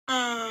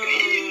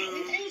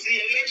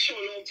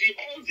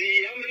all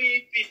the how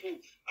many people,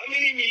 how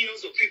many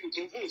millions of people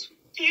to vote.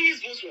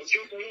 Toyin's vote was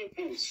just one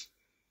vote.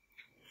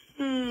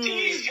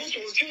 Toyin's vote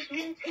was just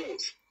one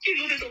vote. You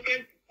know that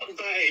open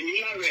by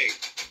Milare.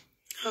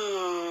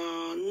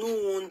 No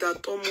wonder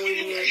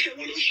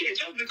Toyin.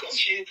 Just because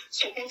she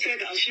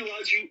supported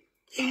Asiwaju.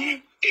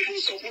 People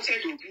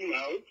supported Obi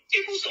now.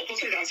 People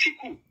supported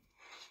Atiku.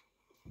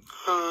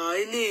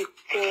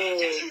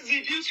 This is the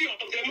beauty of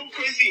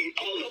democracy.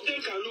 All of them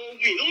cannot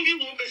win. Only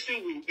one person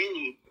will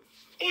win.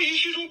 Oh,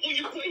 if you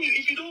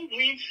don't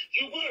win,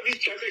 you go and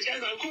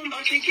re-strategize and come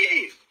back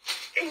again.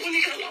 And when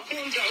you can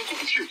abandon our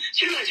country,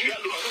 Nigeria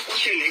will have a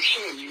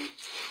election.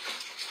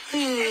 I'm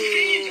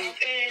saying that,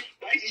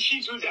 why did she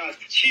do that?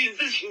 She is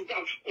this, she is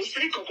that. In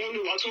fact,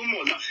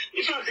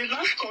 the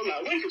last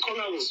caller, when the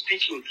caller was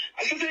speaking,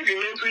 I started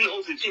remembering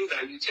all the things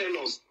that you tell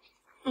us.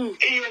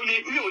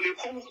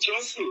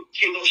 Johnson,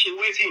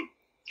 wedding.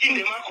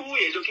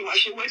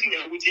 Wedding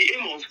with the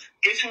aim of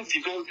getting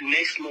divorced the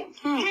next month.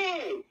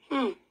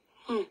 No.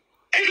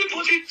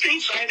 Everybody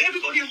thinks right.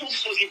 Everybody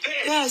hopes for the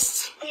best.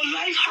 Yes. But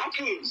life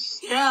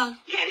happens. Yeah.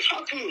 Life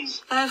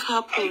happens. Life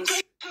happens.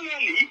 And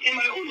personally, in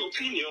my own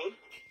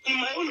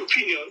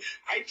opinion,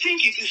 I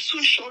think it is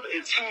too short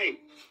a time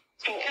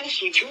for us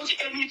to judge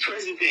any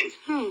president,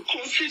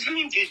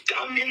 considering the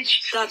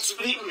damage that's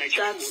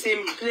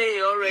in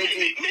play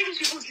already. Maybe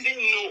people didn't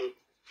know.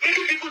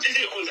 Maybe people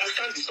didn't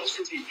understand the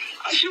subsidy.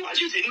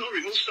 Asiwaju did not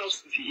remove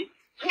subsidy.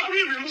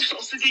 Buhari removed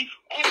subsidy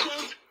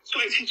August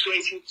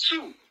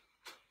 2022.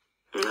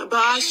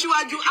 But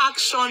Asiwaju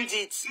actioned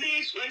it.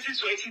 May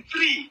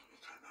 2023.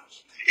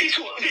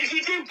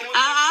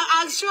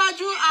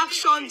 Asiwaju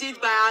actioned it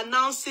by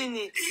announcing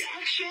it. He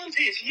actioned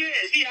it,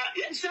 yes.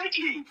 Yeah,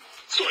 exactly.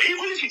 So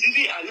even if he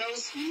didn't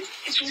announce it,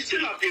 it will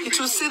still have been. It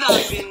will still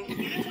have been.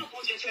 He never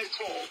budgeted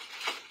for.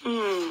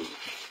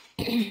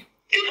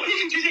 Even if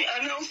he didn't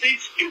announce it,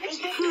 it was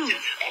not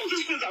budgeted. All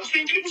these things I'm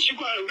saying, people should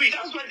go and read.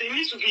 That's why they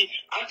need to be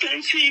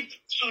attentive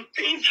to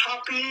things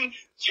happening.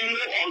 You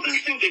know, all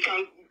these things they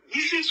can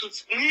listen to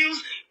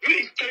news,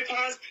 read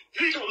papers,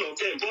 read all of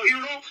them. But you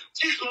know,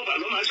 this love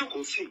and all, I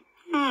don't see.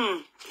 I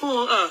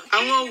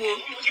won't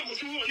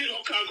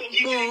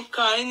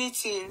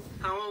anything.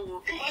 I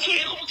won't.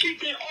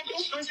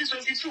 August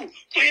 2022.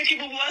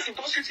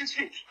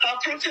 Our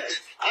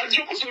protest. Our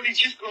job was already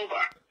just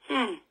over.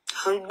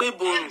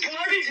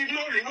 Buhari did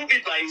not remove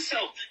it by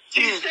himself.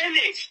 The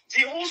Senate,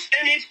 the whole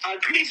Senate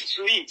agreed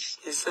to it.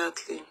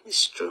 Exactly.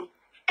 It's true.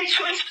 In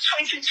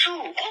 2022,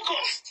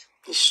 August.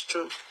 It's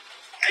true.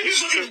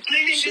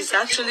 She's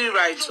actually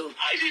right too.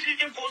 I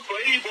didn't vote for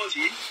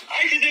anybody.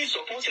 I didn't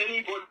support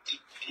anybody.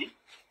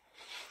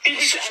 You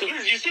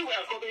see where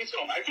I'm coming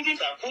from. I didn't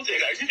have voted.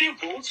 I didn't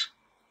vote.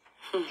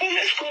 But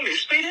let's call a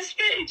spade a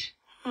spade.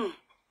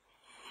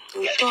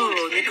 Let's call a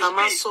spade a spade.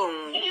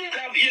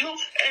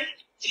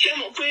 You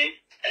know,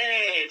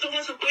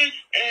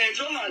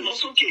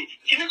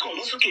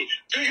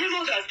 do you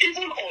know that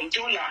even on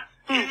dollar,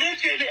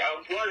 Emefiele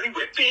and Buhari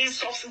were paying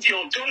subsidy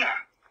on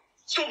dollar?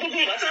 So $500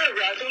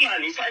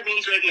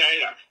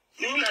 naira.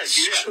 In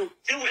Nigeria,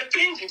 they were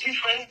paying the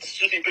difference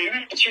to the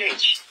Beirut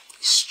change.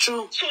 It's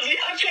true. So the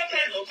actual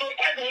price was not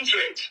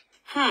 500.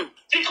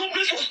 The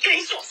company was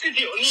paying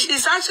subsidy on it.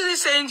 She's actually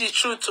saying the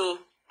truth, too.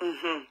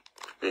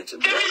 There is no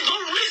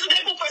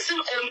reasonable person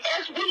on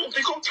earth who will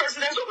become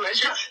president of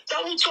Nigeria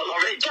that will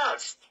tolerate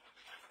that.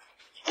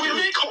 We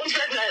make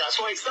 100 naira,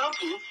 for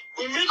example,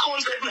 we make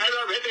 100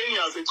 naira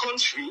revenue as a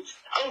country,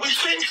 and we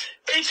spend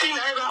 80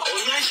 naira or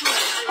 90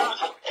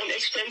 naira on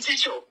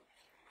expenditure.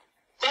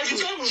 By the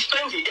time we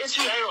spend the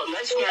 80 naira or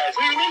 90 naira,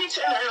 the remaining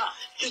 10 naira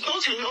is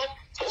not enough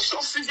for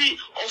subsidy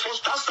or for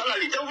staff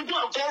salary. Then we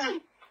go and borrow.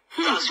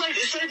 That's why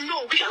they said,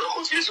 no, we cannot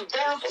continue to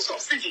borrow for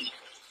subsidy.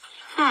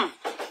 I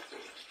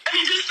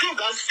mean, these things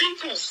are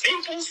simple.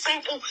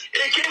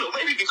 Again,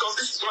 maybe because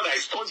this is what I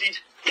studied,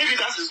 maybe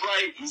that is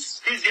why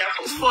it's easier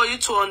for you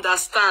to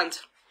understand.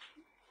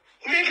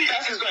 Maybe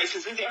that is why it's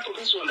easier for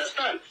me to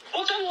understand.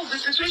 But that was the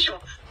situation.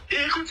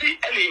 They could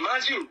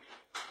imagine.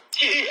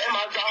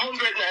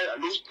 100 naira,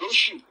 no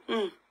shoe.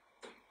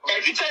 By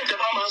the time the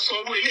mama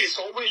saw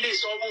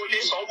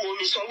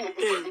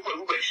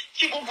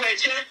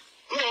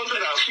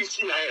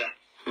 150 naira.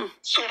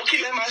 So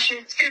kill them as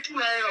 50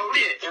 naira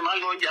away, and my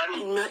Lord Yanni.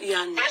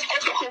 That's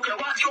also cook a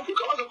watch, you cook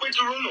the way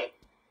to run.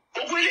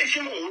 But when they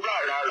see more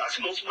rara, as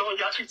most know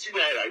ya 50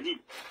 naira, you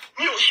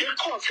share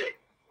content.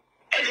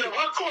 And the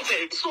one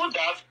content so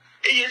that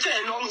a year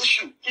normal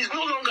shoe is no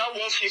longer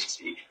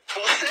 150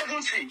 or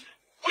 70,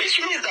 which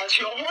means that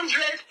your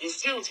 100 is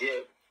still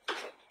there.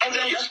 And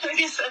then you're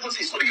spending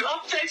 70, so you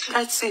have 30.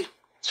 That's it.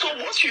 So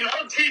what you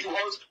now did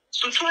was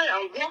to try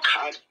and work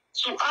hard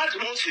to add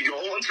more to your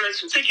 100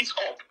 to take it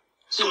up.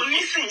 So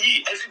listen,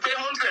 as you pay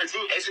 100,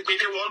 as you pay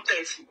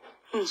 130.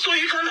 So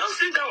you can now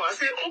sit down and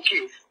say,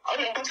 okay, I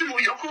want to continue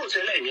your quote.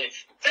 Let me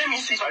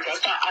see if I can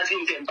start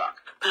adding them back.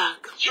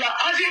 You are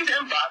adding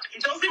them back.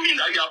 It doesn't mean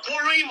that you are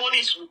borrowing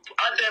money to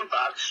add them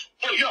back,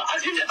 but you are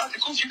adding them back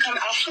because you can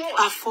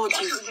afford it.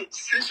 That is the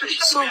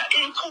situation we are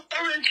in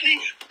currently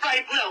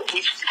right now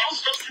with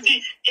house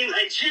subsidy in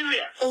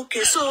Nigeria.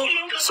 Okay, so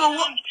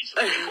what?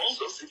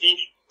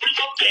 Subsidy, we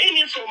are paying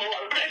it from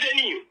our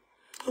revenue.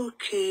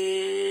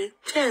 Okay,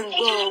 thank But God.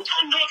 you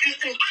don't know these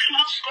things.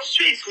 That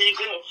frustrates me,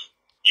 girl.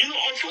 You know,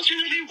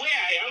 unfortunately, where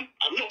I am,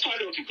 I'm not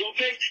part of the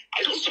government.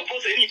 I don't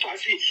support any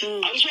party.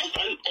 I'm just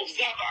an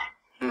observer.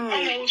 And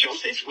I will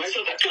just say to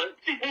myself that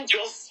people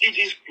just see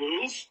these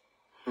things.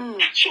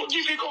 So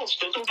difficult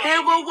to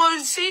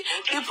Well, see,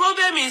 the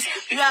problem is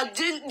you are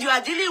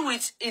dealing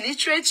with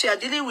illiterate. You are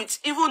dealing with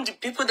even the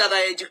people that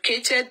are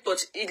educated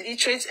but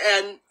illiterate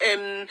and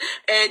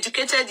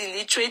educated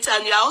illiterate,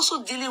 and you are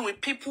also dealing with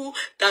people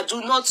that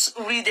do not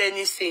read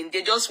anything.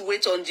 They just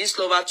wait on this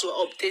lover to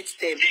update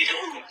them.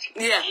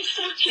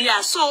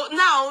 Yeah. So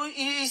now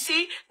you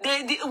see,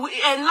 the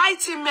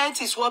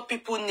enlightenment is what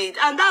people need,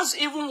 and that's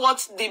even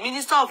what the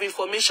Minister of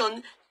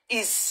Information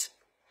is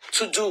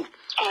to do.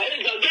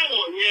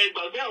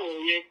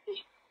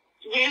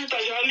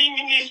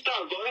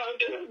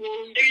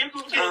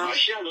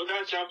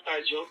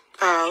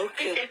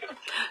 Okay.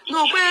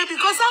 No, but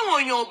because I'm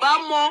on your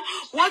bamo,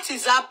 what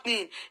is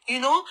happening? You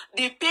know,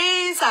 the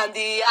pains and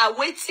the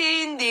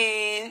awaiting,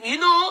 the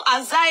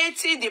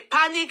anxiety, the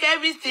panic,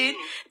 everything.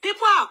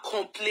 People are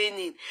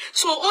complaining.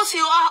 So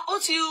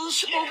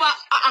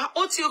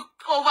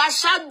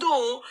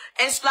overshadow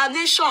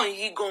explanation,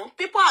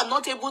 people are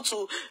not able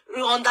to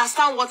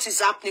understand what is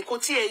happening.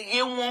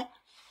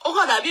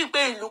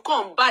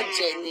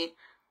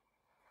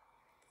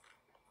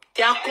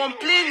 They are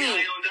complaining.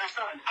 I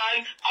understand.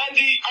 And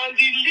the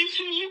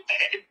little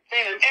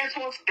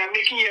efforts they're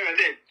making here and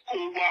there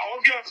were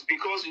obvious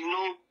because,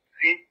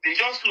 they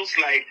just look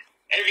like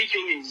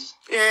everything is...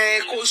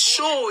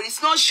 show.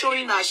 It's not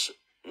showing us.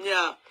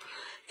 Yeah.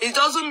 It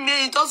doesn't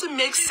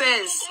make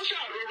sense.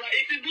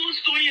 It is not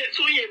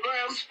Toyin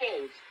Abraham's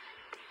fault.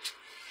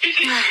 It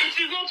is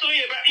not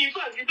Toyin Abraham. In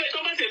fact, if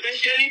somebody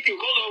mention anything,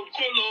 call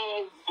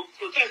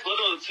protest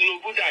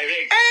Tinubu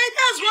direct.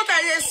 That's what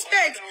I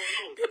expect.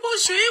 People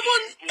should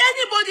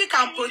anybody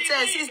can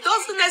protest. It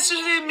doesn't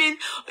necessarily mean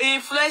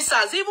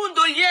influencers, even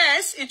though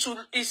yes, it's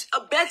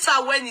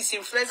better when it's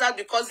influencers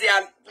because they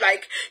are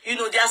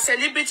they are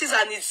celebrities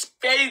and it's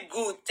very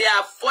good. They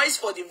are voice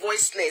for the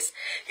voiceless.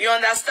 You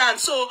understand?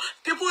 So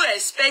people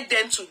expect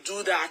them to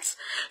do that.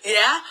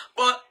 Yeah,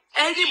 but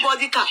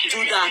anybody can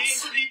do that.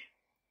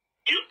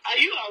 Are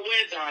you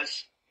aware that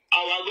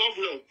our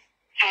governor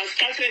has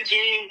started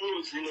doing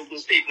roads in Ogun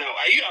State now?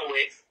 Are you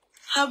aware?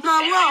 I'm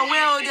not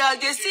aware.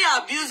 They still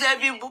abuse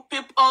every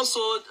people. Also,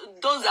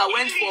 those that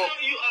went for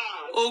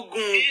Ogun.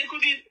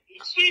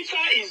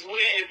 Twitter is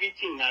where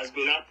everything has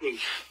been happening.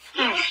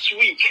 Last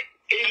week,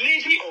 a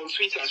lady on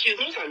Twitter, she's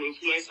not an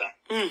influencer.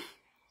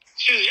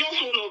 She's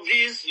just one of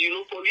these,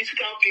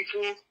 political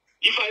people.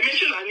 If I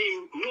mention her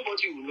name,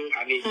 nobody will know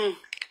her name.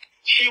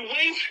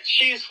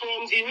 She's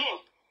from the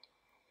north.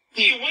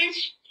 She went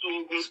to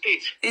Ogun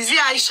State. Is it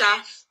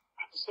Aisha?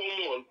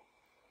 Someone.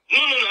 No,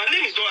 her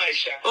name is not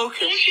Aisha.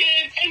 Okay. Don't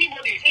share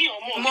anybody in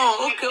your mom.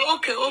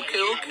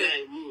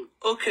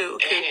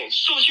 Okay.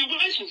 So she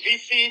went to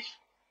visit,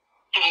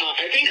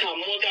 I think her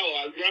mother or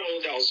her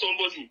grandmother or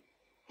somebody.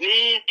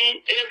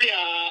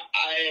 Area,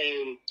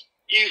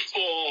 if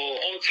for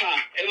Ota,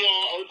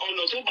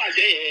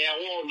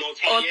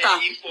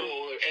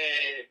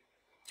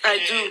 I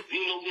do.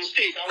 In Ogun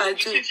State, I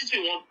do.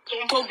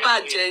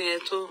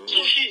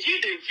 So she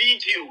did a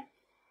video.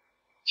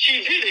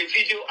 She did a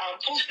video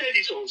and posted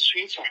it on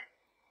Twitter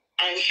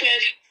and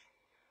said,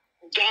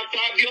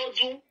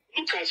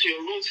 look at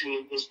your roads in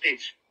Ogun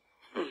State.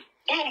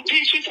 Well,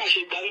 Twitter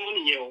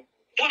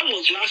that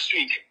was last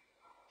week.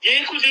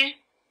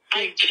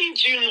 I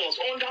kid you not,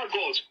 under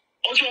God.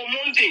 On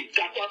Monday,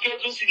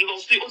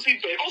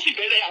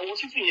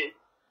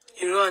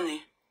 Irony.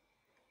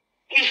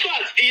 In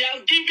fact, he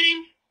has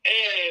given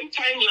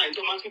timeline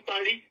to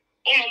Kpai.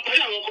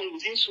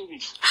 Within 2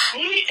 weeks.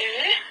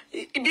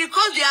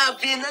 Because they have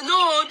been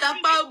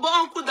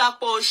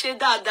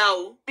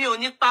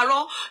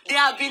they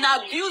have been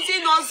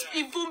abusing us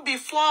even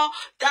before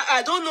that.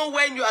 I don't know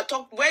when you are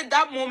talking when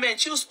that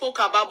moment you spoke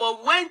about,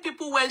 but when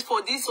people went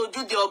for this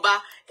Oju de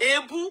Oba,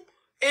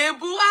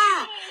 and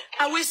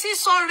we see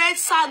some red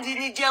sand in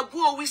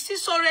Ijebu. We see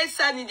some red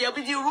sand in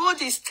Ijebu. The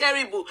road is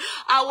terrible.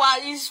 Our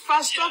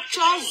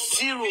infrastructure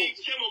zero.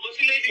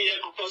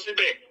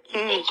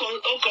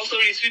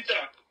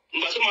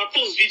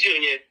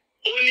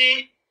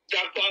 Only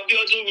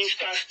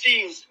Mr.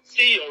 Steve's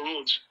see your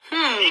road.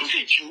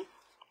 Anybody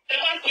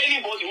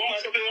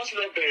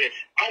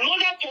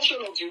another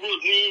portion of the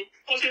road ni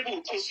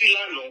possible to see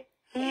land.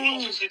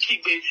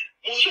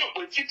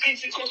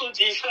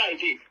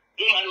 Friday.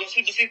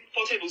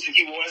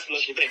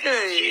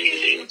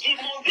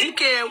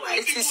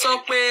 Ti sọ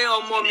pé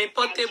ọmọ mi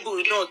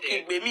portable náà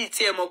kígbe mi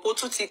tí ẹ mọ̀ pé ó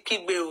tún ti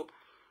kígbe o.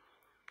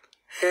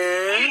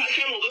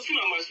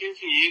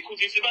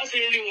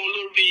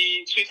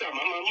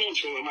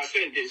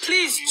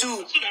 Please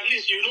do. So at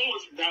least you know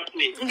what's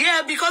happening.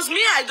 Yeah, because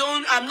me,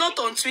 I'm not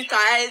on Twitter.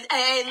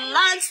 I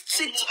learned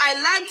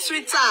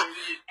Twitter.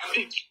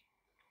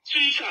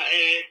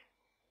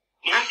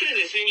 They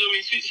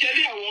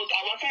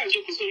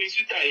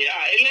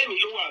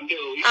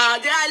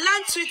I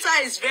learned Twitter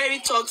is very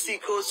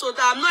toxic, so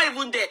that I'm not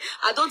even there.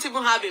 I don't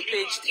even have a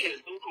page there.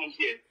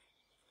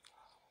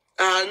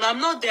 I'm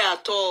not there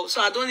at all,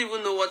 so I don't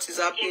even know what is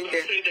happening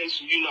there. Send them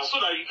to you now so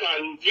that you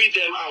can read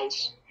them out,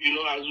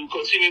 as we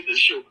continue the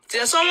show.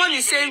 Yeah, someone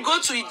is saying go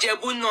to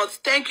Ijebu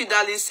North. Thank you,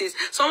 darling sis.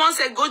 Someone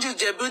said go to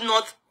Ijebu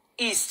North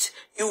East.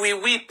 You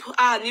will weep.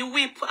 Ni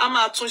weep. I'm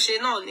at Tushe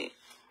Noni.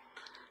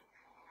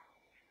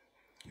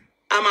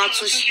 I'm out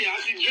to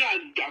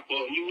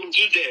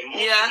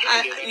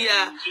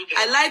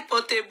I like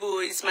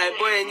Portable. It's my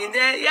boy, and in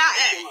there,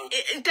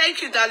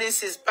 thank you, darling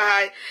sis.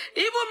 Bye.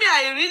 Even me,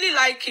 I really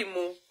like him.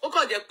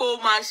 Okay, the poor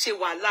man she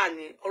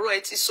walani.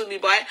 Alright, sumi,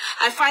 but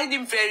I find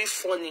him very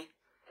funny.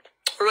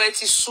 Alright,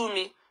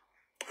 sumi.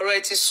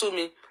 Alright,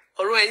 sumi.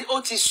 Alright,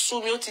 oti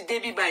sumi, oti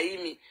debi by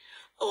me.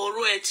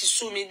 Alright,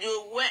 sumi.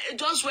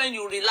 Just when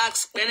you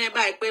relax, whenever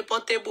I play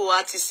Portable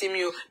artist,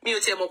 me o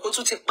te mo ko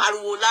tu ti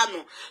pariwo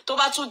lanu. To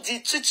ba tu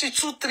di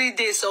 2-3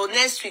 days or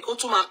next week, o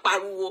tu ma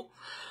pariwo.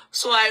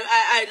 So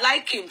I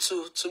like him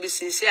to be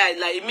sincere.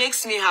 It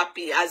makes me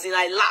happy, as in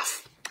I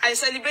laugh. I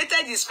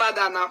celebrated his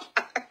father now.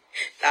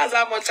 That's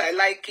how much I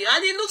like him.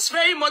 And he looks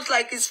very much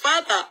like his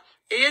father.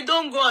 You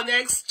don't go on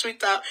X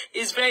Twitter.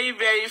 It's very,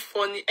 very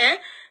funny.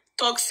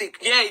 Toxic.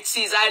 Yeah, it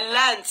is. I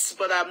learned,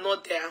 but I'm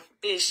not there.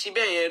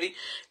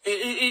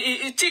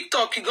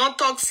 TikTok, you got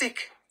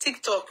toxic.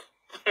 TikTok.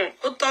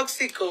 Go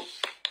toxic.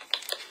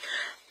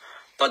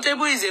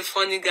 Portable is a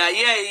funny guy.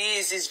 Yeah, he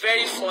is. He's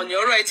very funny.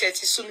 All right,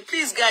 soon.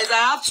 Please, guys,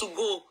 I have to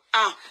go.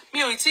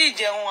 Mi ò tí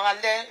jẹun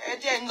alẹ́. Ẹ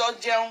jẹ́ n lọ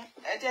jẹun.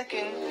 Ẹ jẹ́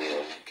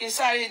kí n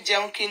sáré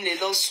jẹun kí n lè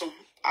lọ sùn.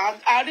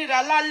 A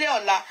ríra lálẹ́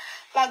ọ̀la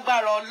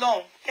lágbára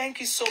Ọlọ́run. Thank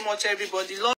you so much, everybody.